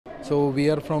So we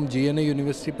are from GNA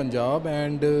University Punjab,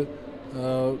 and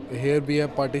here we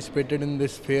have participated in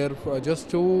this fair just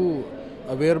to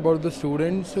aware about the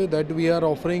students that we are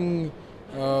offering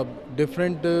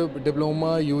different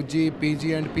diploma, UG,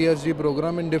 PG and PhD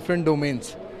program in different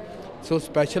domains. So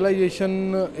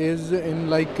specialization is in,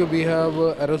 like, we have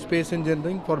aerospace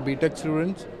engineering for BTech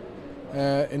students.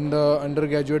 In the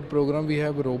undergraduate program we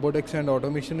have robotics and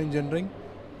automation engineering,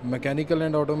 mechanical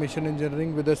and automation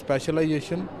engineering with a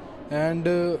specialization, and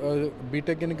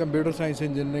BTech in computer science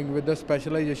engineering with a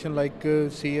specialization like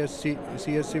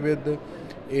CSC with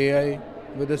AI,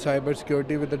 with the cyber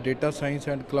security, with the data science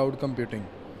and cloud computing.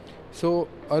 So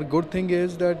our good thing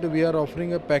is that we are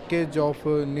offering a package of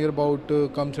near about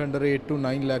comes under 8 to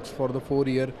 9 lakhs for the 4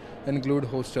 year, include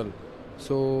hostel.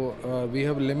 So we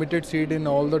have limited seat in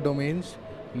all the domains,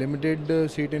 limited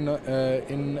seat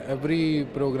in every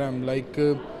program. Like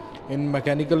in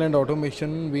mechanical and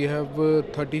automation we have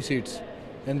 30 seats.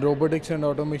 In robotics and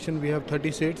automation we have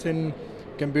 30 seats. In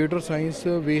computer science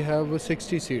we have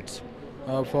 60 seats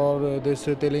for this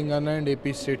Telangana and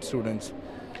AP state students.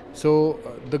 So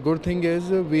the good thing is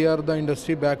we are the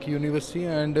industry backed university,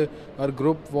 and our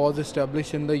group was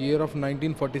established in the year of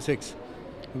 1946.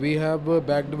 We have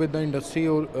backed with the industry,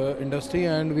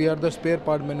 and we are the spare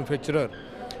part manufacturer.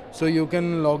 So you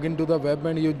can log into the web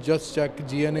and you just check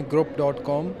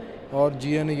gnagroup.com or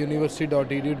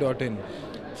gnauniversity.edu.in.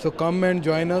 So come and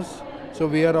join us. So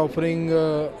we are offering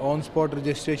on-spot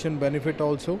registration benefit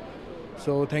also.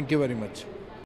 So thank you very much.